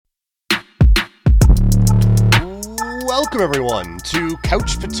Welcome everyone to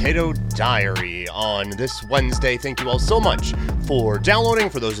Couch Potato Diary on this Wednesday. Thank you all so much for downloading,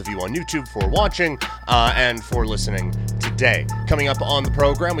 for those of you on YouTube for watching, and for listening today. Coming up on the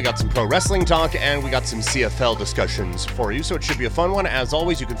program, we got some pro wrestling talk and we got some CFL discussions for you, so it should be a fun one. As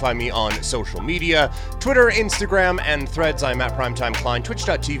always, you can find me on social media, Twitter, Instagram, and Threads. I'm at Primetime Klein,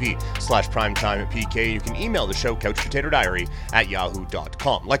 twitch.tv/PrimetimePK. You can email the show,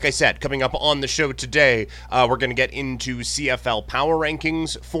 couchpotatodiary@yahoo.com. Like I said, coming up on the show today, we're going to get into CFL Power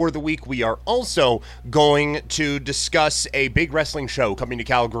Rankings for the week. We are also going to discuss a big wrestling show coming to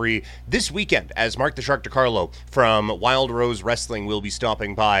Calgary this weekend, as Mark the Shark DeCarlo from Wild Rose Wrestling will be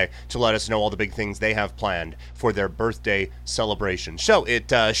stopping by to let us know all the big things they have planned for their birthday celebration. So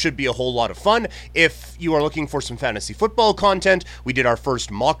it should be a whole lot of fun. If you are looking for some fantasy football content, we did our first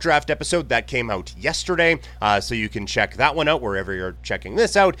mock draft episode that came out yesterday, so you can check that one out wherever you're checking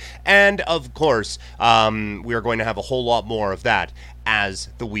this out. And of course, we are going to have a whole lot more of that as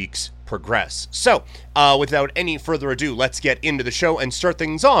the weeks progress. So, without any further ado, let's get into the show and start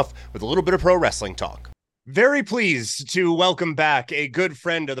things off with a little bit of pro wrestling talk. Very pleased to welcome back a good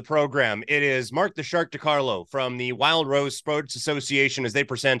friend of the program. It is Mark the Shark DeCarlo from the Wild Rose Sports Association as they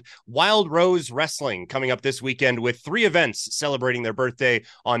present Wild Rose Wrestling coming up this weekend with 3 events celebrating their birthday.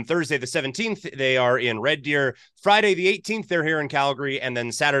 On Thursday the 17th, they are in Red Deer. Friday the 18th, they're here in Calgary. And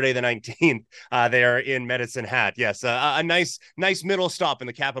then Saturday the 19th, they are in Medicine Hat. Yes, a nice middle stop in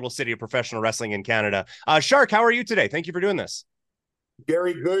the capital city of professional wrestling in Canada. Shark, how are you today? Thank you for doing this.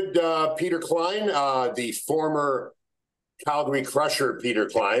 Very good, Peter Klein, the former Calgary Crusher Peter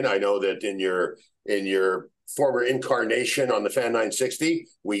Klein. I know that in your former incarnation on the Fan 960,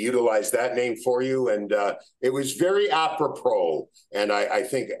 we utilized that name for you, and it was very apropos. And I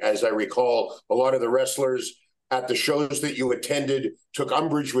think, as I recall, a lot of the wrestlers at the shows that you attended took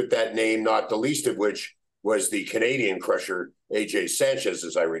umbrage with that name, not the least of which was the Canadian Crusher, AJ Sanchez,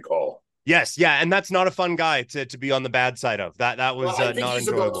 as I recall. Yes, yeah, and that's not a fun guy to be on the bad side of. That was I think not he's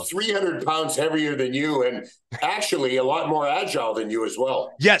enjoyable. About 300 pounds heavier than you, and actually a lot more agile than you as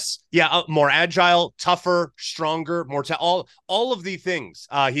well. Yes, yeah, more agile, tougher, stronger, more all of the things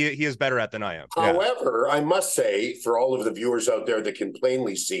he is better at than I am. However, I must say, for all of the viewers out there that can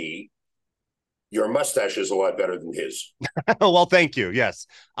plainly see, your mustache is a lot better than his. Well, thank you. Yes.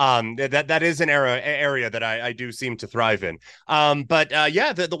 That is an area that I do seem to thrive in. But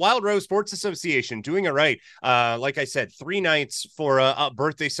the Wild Rose Sports Association doing it right. Like I said, 3 nights for a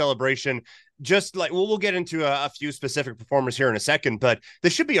birthday celebration. Just like we'll get into a few specific performers here in a second, but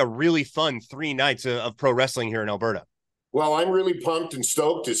this should be a really fun 3 nights of pro wrestling here in Alberta. Well, I'm really pumped and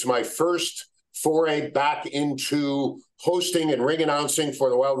stoked. It's my first foray back into hosting and ring announcing for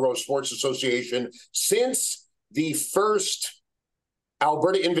the Wild Rose Sports Association since the first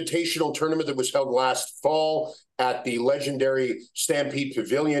Alberta Invitational tournament that was held last fall at the legendary Stampede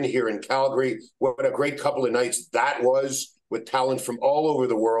Pavilion here in Calgary. What a great couple of nights that was, with talent from all over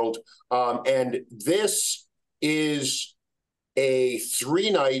the world. And this is a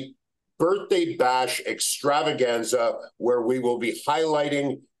 3-night birthday bash extravaganza where we will be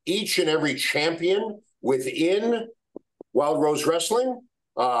highlighting each and every champion within Wild Rose Wrestling,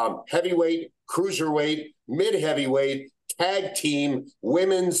 heavyweight, cruiserweight, mid-heavyweight, tag team,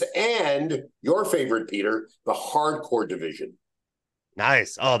 women's, and your favorite, Peter, the hardcore division.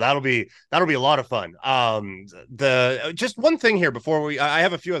 Nice. Oh, that'll be a lot of fun. Just one thing here before I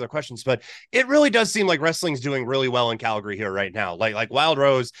have a few other questions, but it really does seem like wrestling's doing really well in Calgary here right now. Like Wild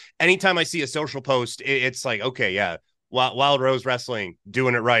Rose, anytime I see a social post, it's like, okay, yeah, Wild Rose Wrestling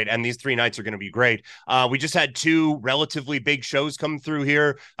doing it right, and these 3 nights are going to be great. We just had 2 relatively big shows come through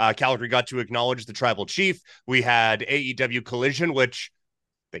here. Calgary got to acknowledge the Tribal Chief. We had AEW Collision, which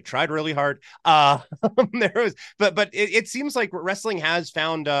they tried really hard. But it seems like wrestling has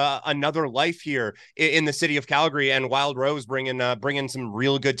found another life here in the city of Calgary, and Wild Rose bringing some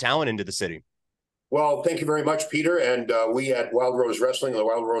real good talent into the city. Well, thank you very much, Peter. And we at Wild Rose Wrestling, the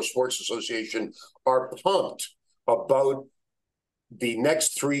Wild Rose Sports Association, are pumped about the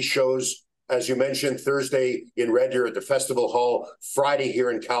next 3 shows. As you mentioned, Thursday in Red Deer at the Festival Hall, Friday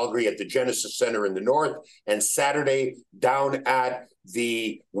here in Calgary at the Genesis Center in the north, and Saturday down at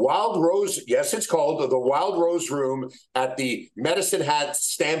the Wild Rose, yes, it's called the Wild Rose Room at the Medicine Hat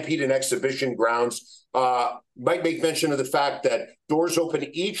Stampede and Exhibition Grounds. Might make mention of the fact that doors open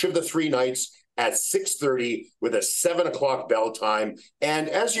each of the 3 nights at 6:30 with a 7 o'clock bell time. And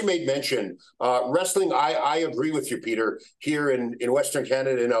as you made mention, wrestling, I agree with you, Peter, here in Western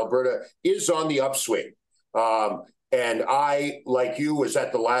Canada and Alberta is on the upswing. And I, like you, was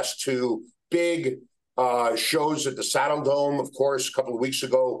at the last 2 big shows at the Saddle Dome. Of course, a couple of weeks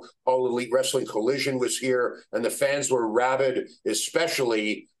ago, All Elite Wrestling Collision was here, and the fans were rabid,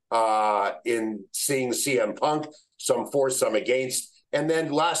 especially in seeing CM Punk, some for, some against. And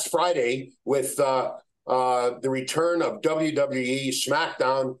then last Friday, with the return of WWE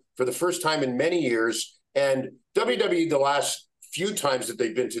SmackDown for the first time in many years, and WWE, the last few times that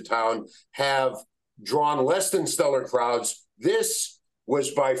they've been to town, have drawn less than stellar crowds. This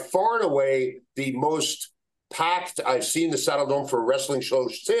was by far and away the most packed I've seen the Saddle Dome for a wrestling show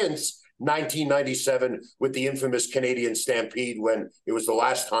since 1997 with the infamous Canadian Stampede, when it was the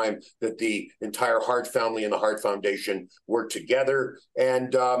last time that the entire Hart family and the Hart Foundation worked together.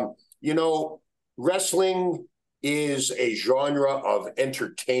 And, wrestling is a genre of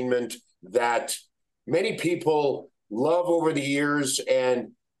entertainment that many people love over the years.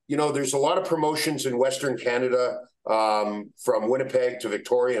 And, there's a lot of promotions in Western Canada, from Winnipeg to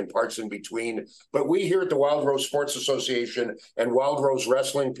Victoria and parts in between. But we here at the Wild Rose Sports Association and Wild Rose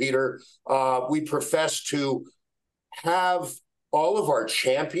Wrestling, Peter, we profess to have all of our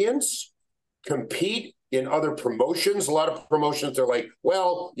champions compete in other promotions. A lot of promotions are like,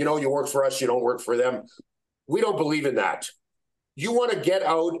 well, you work for us, you don't work for them. We don't believe in that. You want to get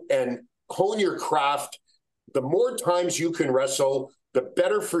out and hone your craft. The more times you can wrestle, the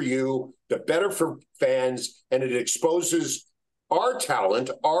better for you, the better for fans, and it exposes our talent,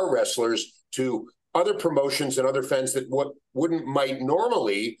 our wrestlers, to other promotions and other fans that might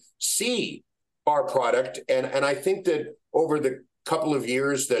normally see our product. And I think that over the couple of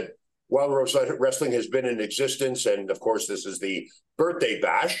years that Wild Rose Wrestling has been in existence, and of course this is the birthday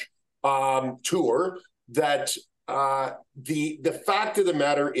bash tour, that the fact of the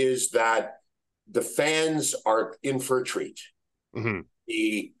matter is that the fans are in for a treat. Mm-hmm.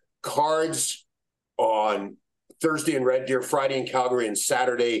 The cards on Thursday in Red Deer, Friday in Calgary, and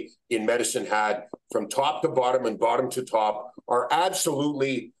Saturday in Medicine Hat, from top to bottom and bottom to top, are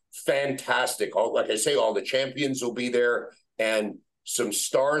absolutely fantastic. Like I say, all the champions will be there, and some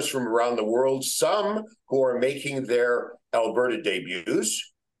stars from around the world, some who are making their Alberta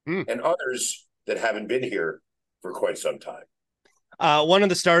debuts, and others that haven't been here for quite some time. One of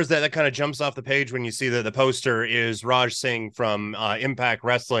the stars that kind of jumps off the page when you see the poster is Raj Singh from Impact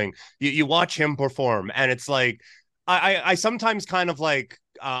Wrestling. You watch him perform, and it's like, I sometimes kind of like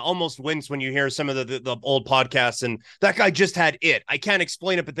almost wince when you hear some of the old podcasts, and that guy just had it. I can't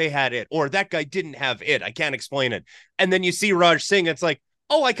explain it, but they had it. Or that guy didn't have it. I can't explain it. And then you see Raj Singh, it's like,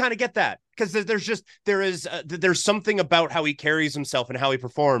 oh, I kind of get that. Because there's something about how he carries himself and how he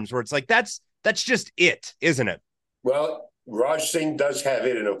performs where it's like, that's just it, isn't it? Well, Raj Singh does have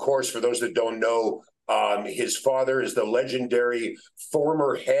it. And of course, for those that don't know, his father is the legendary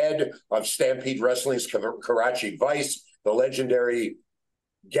former head of Stampede Wrestling's Karachi Vice, the legendary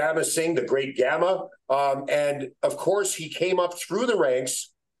Gamma Singh, the great Gamma. And of course, he came up through the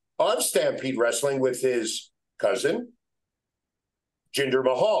ranks of Stampede Wrestling with his cousin, Jinder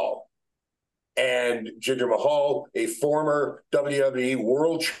Mahal. And Jinder Mahal, a former WWE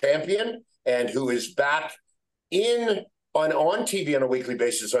world champion, and who is back on TV on a weekly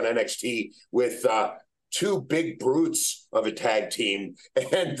basis on NXT with two big brutes of a tag team.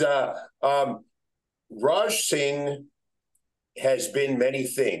 And Raj Singh has been many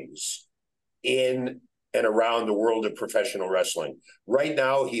things in and around the world of professional wrestling. Right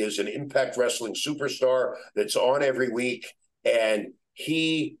now, he is an Impact Wrestling superstar that's on every week, and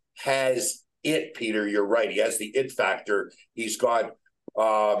he has it, Peter. You're right. He has the it factor. He's got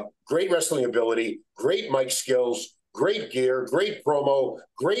great wrestling ability, great mic skills, great gear, great promo,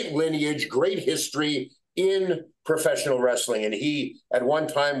 great lineage, great history in professional wrestling. And he, at one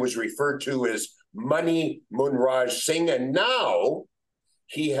time, was referred to as Money Munraj Singh. And now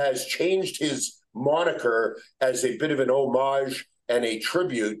he has changed his moniker as a bit of an homage and a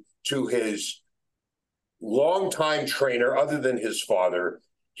tribute to his longtime trainer, other than his father.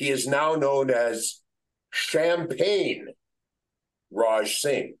 He is now known as Champagne Raj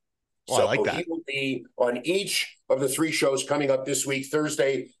Singh. Oh, so I like that. He will be on each of the three shows coming up this week: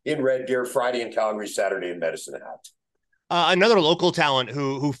 Thursday in Red Deer, Friday in Calgary, Saturday in Medicine Hat. Another local talent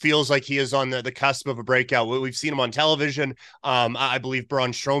who feels like he is on the cusp of a breakout. We've seen him on television. I believe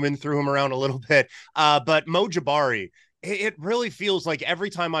Braun Strowman threw him around a little bit. But Mo Jabari, it really feels like every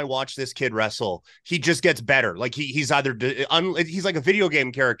time I watch this kid wrestle, he just gets better. Like he's either he's like a video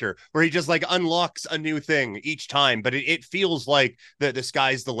game character where he just like unlocks a new thing each time. But it feels like the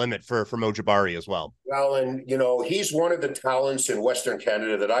sky's the limit for Mo Jabari as well. Well, and he's one of the talents in Western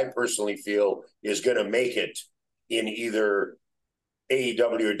Canada that I personally feel is going to make it in either AEW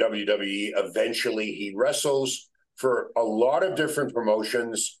or WWE. Eventually, he wrestles for a lot of different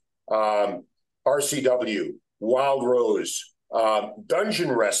promotions. RCW, Wild Rose,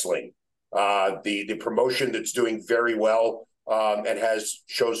 Dungeon Wrestling, the promotion that's doing very well and has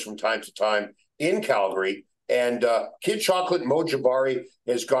shows from time to time in Calgary. And Kid Chocolate Mojabari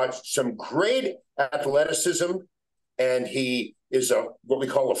has got some great athleticism, and he is what we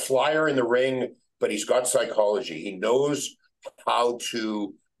call a flyer in the ring, but he's got psychology. He knows how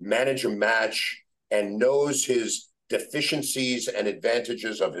to manage a match and knows his deficiencies and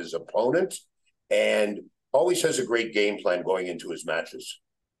advantages of his opponent, and always has a great game plan going into his matches.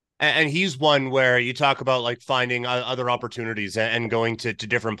 And he's one where you talk about like finding other opportunities and going to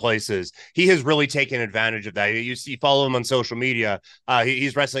different places. He has really taken advantage of that. You see, follow him on social media.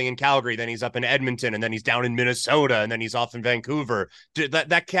 He's wrestling in Calgary, then he's up in Edmonton, and then he's down in Minnesota, and then he's off in Vancouver.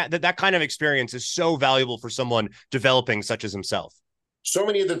 That kind of experience is so valuable for someone developing such as himself. So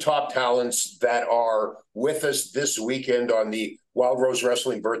many of the top talents that are with us this weekend on the Wild Rose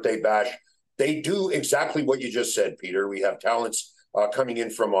Wrestling Birthday Bash, they do exactly what you just said, Peter. We have talents coming in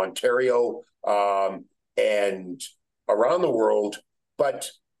from Ontario and around the world. But,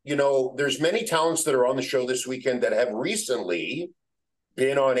 you know, there's many talents that are on the show this weekend that have recently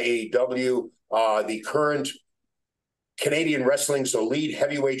been on AEW. The current Canadian Wrestling's elite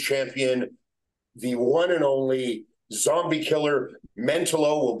heavyweight champion, the one and only zombie killer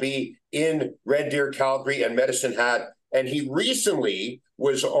Mentolo, will be in Red Deer, Calgary, and Medicine Hat. And he recently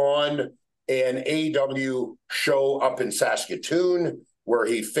was on an AEW show up in Saskatoon where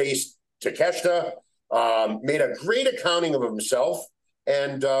he faced Takeshita, made a great accounting of himself.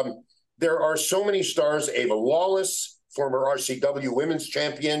 And there are so many stars. Ava Lawless, former RCW women's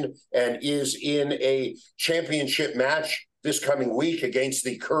champion, and is in a championship match this coming week against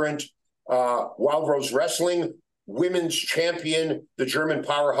the current Wild Rose Wrestling women's champion, the German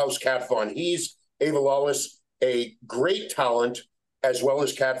powerhouse Kat Von Hees. Ava Lawless, a great talent, as well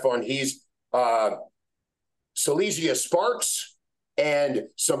as Kat Von Hees. Silesia Sparks, and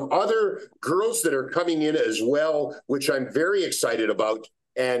some other girls that are coming in as well, which I'm very excited about.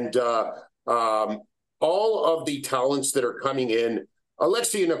 And all of the talents that are coming in.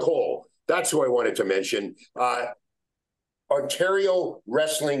 Alexia Nicole, that's who I wanted to mention. Ontario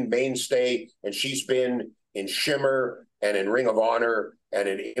wrestling mainstay, and she's been in Shimmer and in Ring of Honor and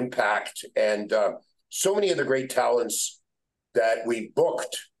in Impact. And so many of the great talents that we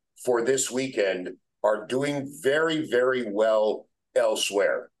booked for this weekend are doing very, very well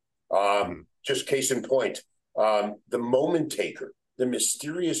elsewhere. Just case in point, the Moment Taker, the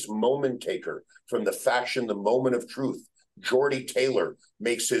mysterious Moment Taker from the faction The Moment of Truth, Jordy Taylor,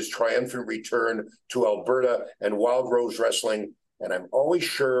 makes his triumphant return to Alberta and Wild Rose Wrestling. And I'm always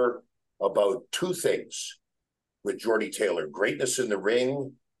sure about two things with Jordy Taylor: greatness in the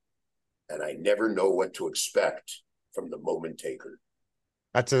ring, and I never know what to expect from the Moment Taker.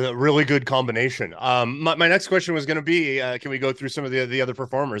 That's a really good combination. My next question was going to be, can we go through some of the other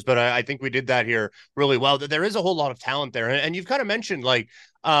performers? But I think we did that here really well. There is a whole lot of talent there. And you've kind of mentioned like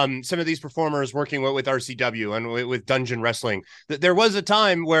some of these performers working with RCW and with Dungeon Wrestling. There was a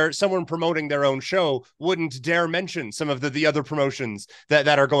time where someone promoting their own show wouldn't dare mention some of the other promotions that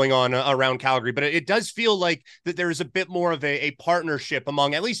are going on around Calgary. But it does feel like that there is a bit more of a partnership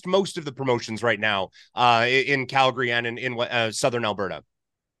among at least most of the promotions right now in Calgary and in Southern Alberta.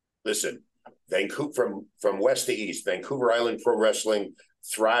 Listen, Vancouver, from west to east, Vancouver Island Pro Wrestling,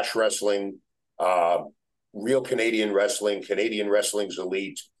 Thrash Wrestling, Real Canadian Wrestling, Canadian Wrestling's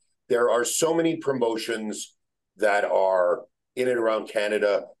Elite. There are so many promotions that are in and around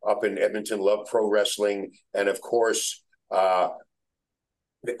Canada. Up in Edmonton, Love Pro Wrestling, and of course, Harlan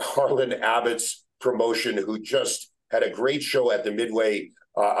Abbott's promotion, who just had a great show at the Midway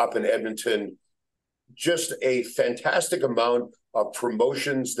up in Edmonton. Just a fantastic amount of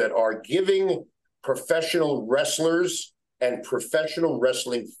promotions that are giving professional wrestlers and professional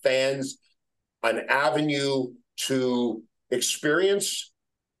wrestling fans an avenue to experience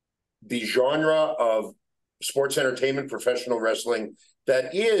the genre of sports entertainment, professional wrestling,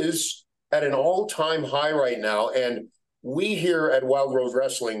 that is at an all-time high right now. And we here at Wild Rose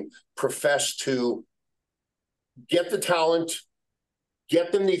Wrestling profess to get the talent,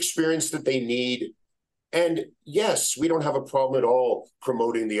 get them the experience that they need. And yes, we don't have a problem at all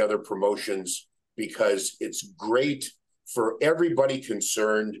promoting the other promotions, because it's great for everybody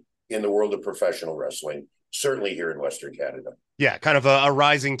concerned in the world of professional wrestling, certainly here in Western Canada. Yeah, kind of a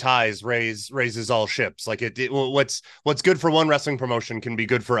rising tides raises all ships. Like what's good for one wrestling promotion can be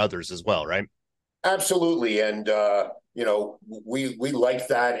good for others as well, right? Absolutely. And, we like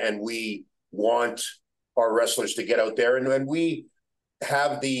that, and we want our wrestlers to get out there. And we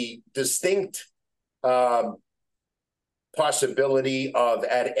have the distinct possibility of,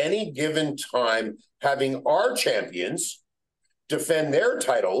 at any given time, having our champions defend their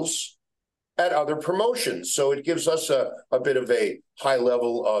titles at other promotions. So it gives us a bit of a high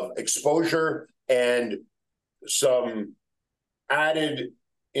level of exposure and some added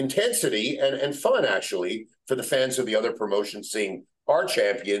intensity and fun, actually, for the fans of the other promotions, seeing our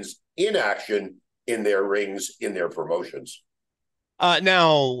champions in action in their rings, in their promotions.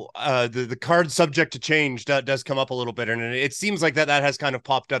 The card subject to change does come up a little bit, and it seems like that has kind of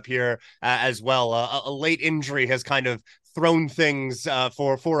popped up here as well. A late injury has kind of thrown things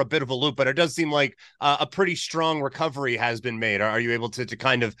for a bit of a loop, but it does seem like a pretty strong recovery has been made. Are you able to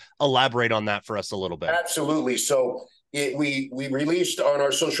kind of elaborate on that for us a little bit? Absolutely. So we released on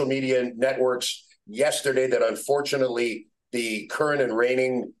our social media networks yesterday that unfortunately the current and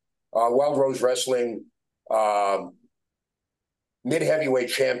reigning Wild Rose Wrestling mid-heavyweight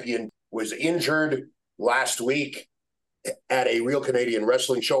champion was injured last week at a Real Canadian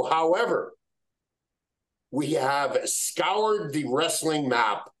Wrestling show. However, we have scoured the wrestling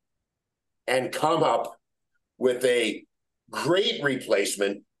map and come up with a great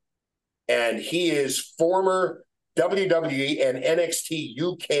replacement, and he is former WWE and NXT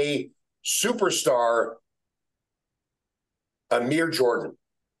UK superstar Amir Jordan.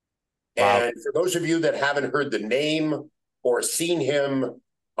 Wow. And for those of you that haven't heard the name or seen him,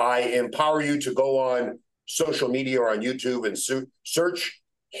 I empower you to go on social media or on YouTube and search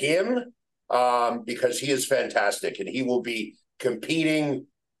him because he is fantastic, and he will be competing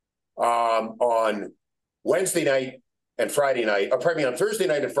on Wednesday night and Friday night, on Thursday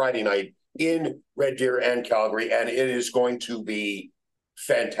night and Friday night in Red Deer and Calgary, and it is going to be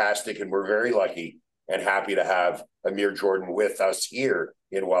fantastic, and we're very lucky and happy to have Amir Jordan with us here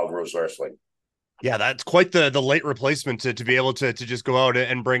in Wild Rose Wrestling. Yeah, that's quite the late replacement to be able to just go out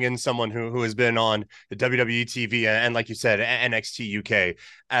and bring in someone who has been on the WWE TV and, like you said, NXT UK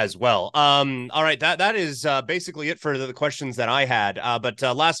as well. All right, that is basically it for the questions that I had. But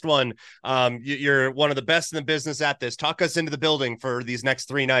last one, you're one of the best in the business at this. Talk us into the building for these next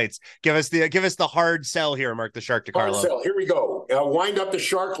 3 nights. Give us the hard sell here, Mark the Shark DeCarlo. Hard sell. Here we go. Wind up the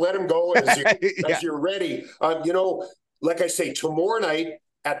shark. Let him go as you're ready. Like I say, tomorrow night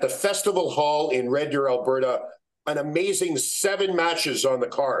at the Festival Hall in Red Deer, Alberta, an amazing 7 matches on the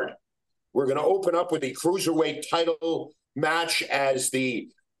card. We're going to open up with a cruiserweight title match as the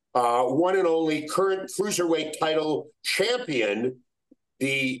one and only current cruiserweight title champion,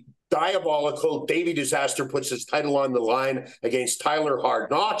 the diabolical Davey Disaster, puts his title on the line against Tyler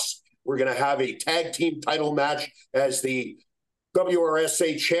Hard Knocks. We're going to have a tag team title match as the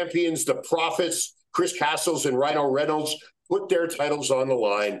WRSA champions, the Prophets, Chris Castles and Rhino Reynolds, put their titles on the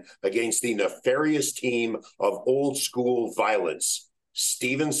line against the nefarious team of Old School Violence,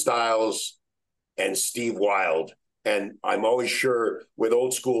 Steven Styles and Steve Wild. And I'm always sure with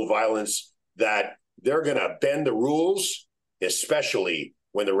Old School Violence that they're going to bend the rules, especially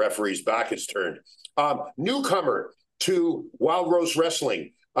when the referee's back is turned. Newcomer to Wild Rose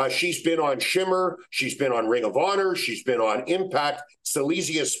Wrestling. She's been on Shimmer. She's been on Ring of Honor. She's been on Impact.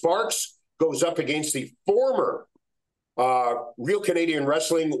 Silesia Sparks goes up against the former Real Canadian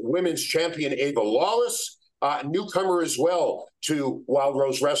Wrestling Women's Champion Ava Lawless, newcomer as well to Wild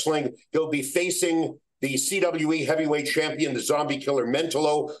Rose Wrestling. He'll be facing the CWE Heavyweight Champion, the Zombie Killer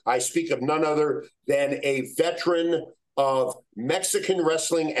Mentolo. I speak of none other than a veteran of Mexican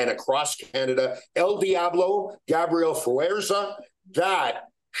wrestling and across Canada, El Diablo, Gabriel Fuerza. That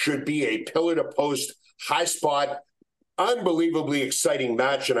should be a pillar-to-post, high-spot, unbelievably exciting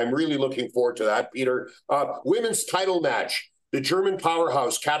match, and I'm really looking forward to that, Peter. Women's title match. The German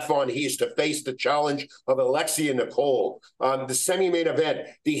powerhouse, Kat Von Hees, to face the challenge of Alexia Nicole. The semi-main event,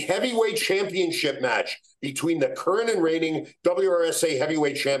 the heavyweight championship match between the current and reigning WRSA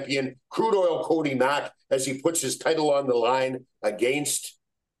heavyweight champion, Crude Oil Cody Mack, as he puts his title on the line against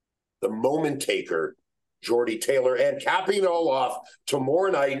the moment taker, Jordy Taylor. And capping it all off, tomorrow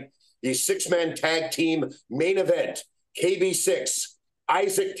night, the 6-man tag team main event, KB6,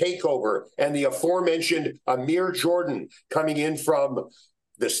 Isaac Takeover, and the aforementioned Amir Jordan coming in from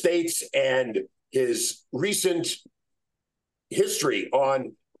the States and his recent history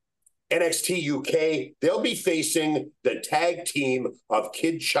on NXT UK. They'll be facing the tag team of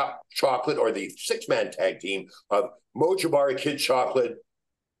Kid Chocolate, or the 6-man tag team of Mojibari Kid Chocolate,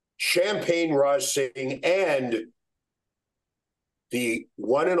 Champagne Raj Singh, and the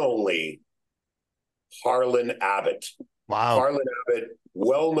one and only Harlan Abbott. Wow. Harlan Abbott,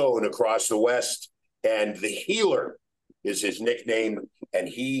 well known across the West, and the Healer is his nickname, and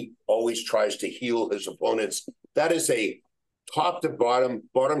he always tries to heal his opponents. That is a top to bottom,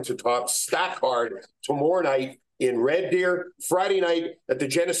 bottom to top, stack hard tomorrow night in Red Deer. Friday night at the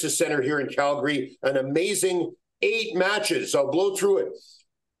Genesis Center here in Calgary. An amazing 8 matches. I'll blow through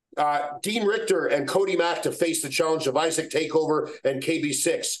it. Dean Richter and Cody Mack to face the challenge of Isaac Takeover and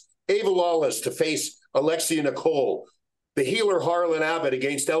KB6. Ava Lawless to face Alexia Nicole. The healer Harlan Abbott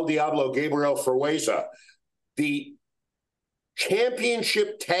against El Diablo Gabriel Fergueza. The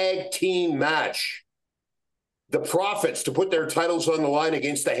championship tag team match. The Prophets to put their titles on the line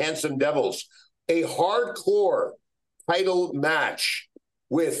against the Handsome Devils. A hardcore title match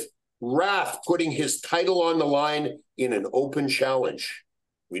with Wrath putting his title on the line in an open challenge.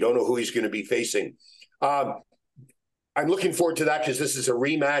 We don't know who he's going to be facing. I'm looking forward to that because this is a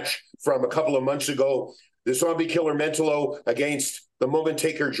rematch from a couple of months ago. The Zombie Killer Mentolo against the Moment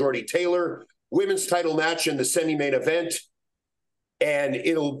Taker Jordy Taylor. Women's title match in the semi-main event. And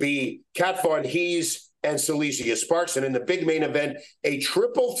it'll be Kat Von Hees and Silesia Sparks. And in the big main event, a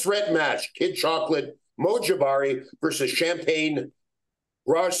triple threat match. Kid Chocolate, Mo Jabari versus Champagne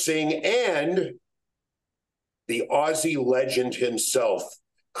Raj Singh and the Aussie legend himself,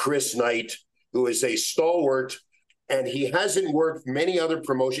 Chris Knight, who is a stalwart, and he hasn't worked many other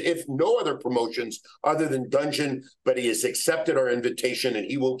promotions, if no other promotions other than Dungeon, but he has accepted our invitation and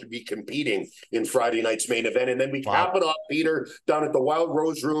he will be competing in Friday night's main event. And then we cap it off, Peter, down at the Wild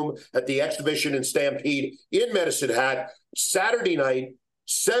Rose Room at the Exhibition in Stampede in Medicine Hat. Saturday night,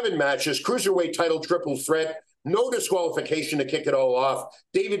 7 matches, cruiserweight title triple threat, no disqualification to kick it all off.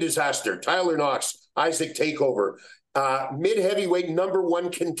 David Disaster, Tyler Knox, Isaac Takeover, mid-heavyweight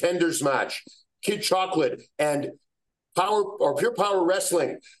 #1 contenders match, Kid Chocolate and Pure Power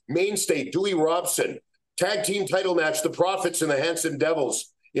Wrestling mainstay Dewey Robson, tag team title match, the Prophets and the Handsome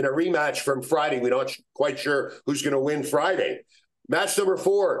Devils in a rematch from Friday. We're not quite sure who's going to win Friday. Match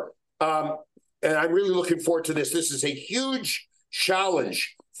 #4, and I'm really looking forward to this. This is a huge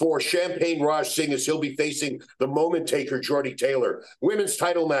challenge for Champagne Raj Singh as he'll be facing the Moment Taker Jordy Taylor. Women's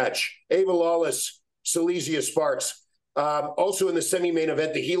title match, Ava Lawless, Silesia Sparks. Also in the semi-main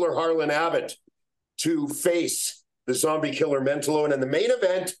event, the healer Harlan Abbott to face the Zombie Killer Mentolo. And in the main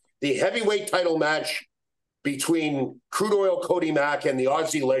event, the heavyweight title match between Crude Oil Cody Mack and the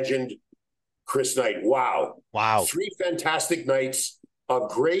Aussie legend Chris Knight. Wow. 3 fantastic nights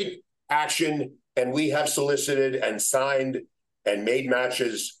of great action, and we have solicited and signed and made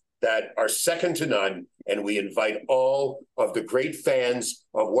matches that are second to none. And we invite all of the great fans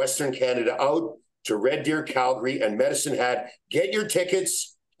of Western Canada out to Red Deer, Calgary, and Medicine Hat. Get your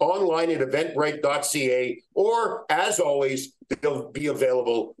tickets online at eventbrite.ca, or as always, they'll be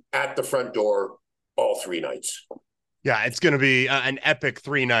available at the front door all 3 nights. Yeah, it's going to be an epic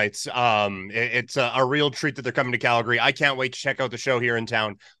 3 nights. It's a real treat that they're coming to Calgary. I can't wait to check out the show here in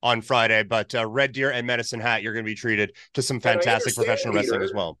town on Friday. But Red Deer and Medicine Hat, you're going to be treated to some fantastic professional wrestling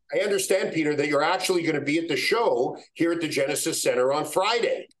as well. I understand, Peter, that you're actually going to be at the show here at the Genesis Center on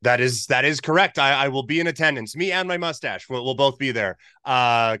Friday. That is correct. I will be in attendance. Me and my mustache will both be there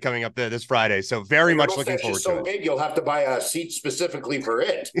coming up this Friday. So very much looking forward to it. So big, you'll have to buy a seat specifically for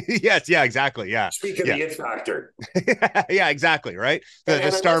it. Yes, yeah, exactly. Yeah. Speaking of the it factor. Yeah, exactly. Right. The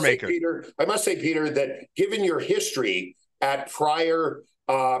star maker. I must say, Peter, that given your history at prior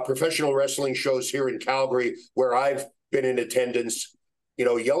professional wrestling shows here in Calgary, where I've been in attendance,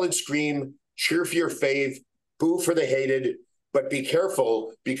 yell and scream, cheer for your fave, boo for the hated, but be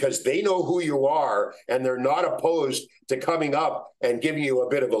careful because they know who you are and they're not opposed to coming up and giving you a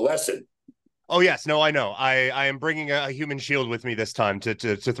bit of a lesson. Oh, yes. No, I know. I am bringing a human shield with me this time to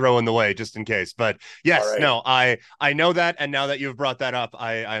throw in the way just in case. But yes, right. No, I know that. And now that you've brought that up,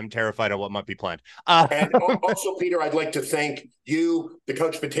 I am terrified of what might be planned. And also, Peter, I'd like to thank you, the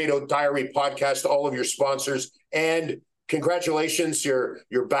Couch Potato Diary podcast, all of your sponsors, and congratulations. You're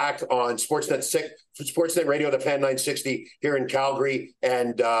back on Sportsnet Radio, the Fan 960 here in Calgary.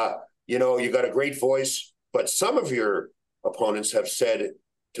 And, you got a great voice. But some of your opponents have said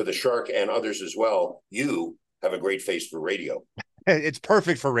to the Shark and others as well, you have a great face for radio. It's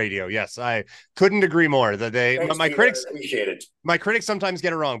perfect for radio. Yes, I couldn't agree more. Thanks, my Peter, critics I appreciate it. My critics sometimes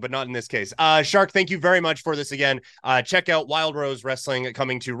get it wrong, but not in this case. Shark, thank you very much for this again. Check out Wild Rose Wrestling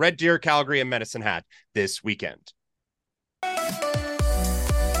coming to Red Deer, Calgary, and Medicine Hat this weekend.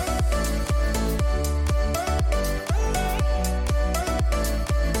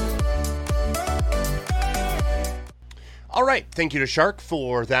 All right, thank you to Shark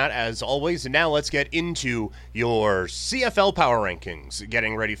for that, as always. And now let's get into your CFL Power Rankings,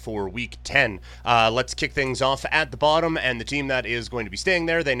 getting ready for Week 10. Let's kick things off at the bottom, and the team that is going to be staying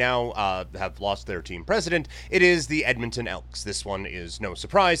there, they now have lost their team president. It is the Edmonton Elks. This one is no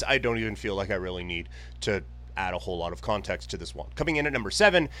surprise. I don't even feel like I really need to add a whole lot of context to this one. Coming in at number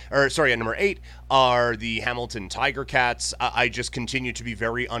 8 are the Hamilton Tiger Cats. I just continue to be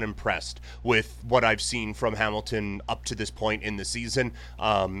very unimpressed with what I've seen from Hamilton up to this point in the season.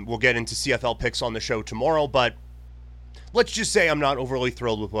 We'll get into CFL picks on the show tomorrow, but let's just say I'm not overly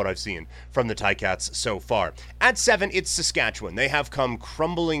thrilled with what I've seen from the Ticats so far. At 7, it's Saskatchewan. They have come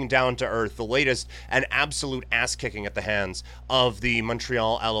crumbling down to earth, the latest an absolute ass-kicking at the hands of the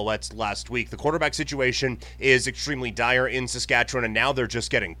Montreal Alouettes last week. The quarterback situation is extremely dire in Saskatchewan, and now they're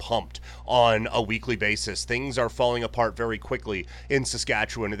just getting pumped on a weekly basis. Things are falling apart very quickly in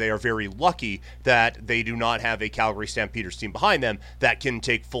Saskatchewan. They are very lucky that they do not have a Calgary Stampeders team behind them that can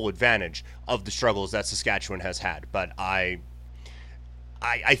take full advantage of the struggles that Saskatchewan has had. But I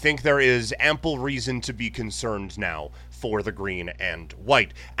think there is ample reason to be concerned now for the green and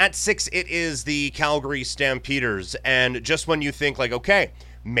white. At 6, it is the Calgary Stampeders. And just when you think like, okay,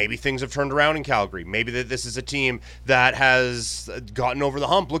 maybe things have turned around in Calgary, maybe that this is a team that has gotten over the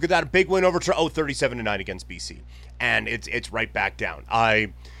hump. Look at that big win over 37-9 against BC. And it's right back down.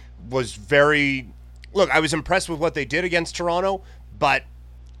 I was impressed with what they did against Toronto, but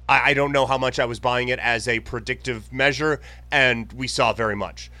I don't know how much I was buying it as a predictive measure, and we saw very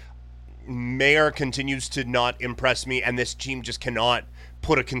much. Mayer continues to not impress me, and this team just cannot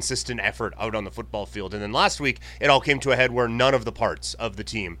put a consistent effort out on the football field. And then last week, it all came to a head where none of the parts of the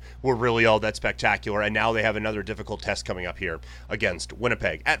team were really all that spectacular, and now they have another difficult test coming up here against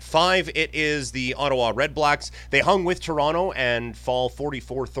Winnipeg. At 5, it is the Ottawa Red Blacks. They hung with Toronto and fall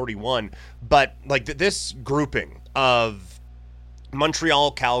 44-31, but this grouping of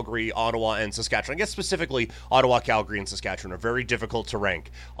Montreal, Calgary, Ottawa, and Saskatchewan, I guess specifically Ottawa, Calgary, and Saskatchewan, are very difficult to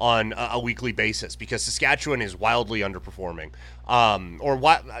rank on a weekly basis because Saskatchewan is wildly underperforming. I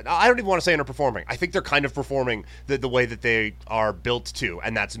don't even want to say underperforming. I think they're kind of performing the way that they are built to,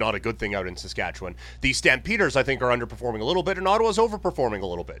 and that's not a good thing out in Saskatchewan. The Stampeders, I think, are underperforming a little bit, and Ottawa's overperforming a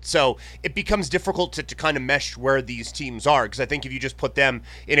little bit. So it becomes difficult to kind of mesh where these teams are, because I think if you just put them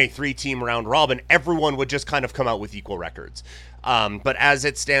in a 3-team round robin, everyone would just kind of come out with equal records. But as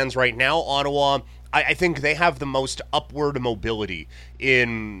it stands right now, Ottawa, I think they have the most upward mobility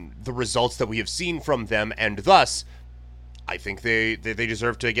in the results that we have seen from them, and thus I think they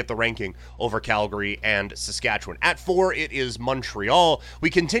deserve to get the ranking over Calgary and Saskatchewan. At 4, it is Montreal. We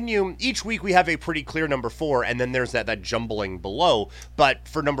continue. Each week we have a pretty clear number 4, and then there's that jumbling below. But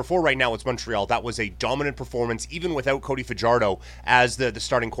for number 4 right now, it's Montreal. That was a dominant performance, even without Cody Fajardo as the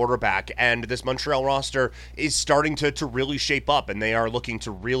starting quarterback. And this Montreal roster is starting to really shape up, and they are looking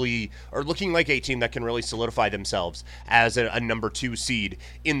like a team that can really solidify themselves as a number 2 seed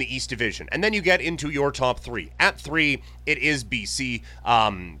in the East Division. And then you get into your top 3. At 3, it is BC,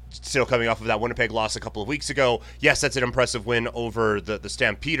 still coming off of that Winnipeg loss a couple of weeks ago. Yes, that's an impressive win over the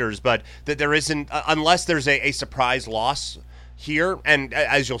Stampeders, but that there isn't, unless there's a surprise loss here, and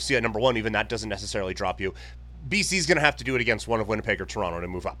as you'll see at number 1, even that doesn't necessarily drop you. BC's going to have to do it against one of Winnipeg or Toronto to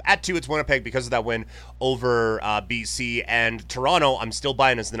move up. At 2, it's Winnipeg because of that win over BC. And Toronto, I'm still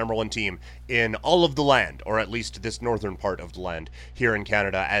buying as the number 1 team in all of the land, or at least this northern part of the land here in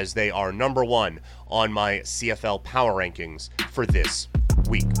Canada, as they are number 1 on my CFL Power Rankings for this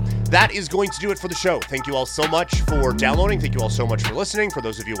week. That is going to do it for the show. Thank you all so much for downloading. Thank you all so much for listening. For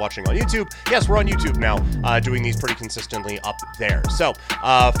those of you watching on YouTube, yes, we're on YouTube now, doing these pretty consistently up there. So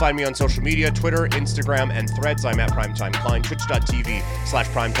find me on social media, Twitter, Instagram, and Threads. I'm at Primetime Klein,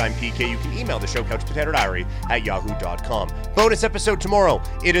 twitch.tv/primetimepk. You can email the show, couchpotatodiary@yahoo.com. Bonus episode tomorrow.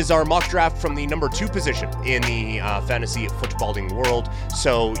 It is our mock draft from the number 2 position in the fantasy footballing world.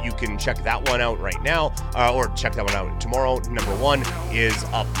 So you can check that one out right now, or check that one out tomorrow. Number 1 is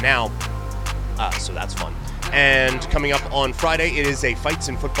up now, so that's fun. And coming up on Friday, it is a Fights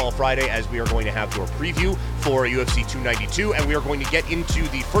in Football Friday, as we are going to have your preview for UFC 292, and we are going to get into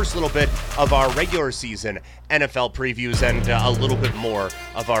the first little bit of our regular season NFL previews and a little bit more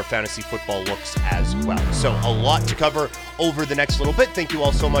of our fantasy football looks as well. So a lot to cover over the next little bit. Thank you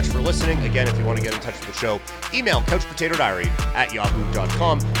all so much for listening. Again, if you want to get in touch with the show, email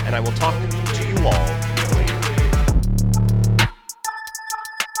couchpotatodiary@yahoo.com, and I will talk to you all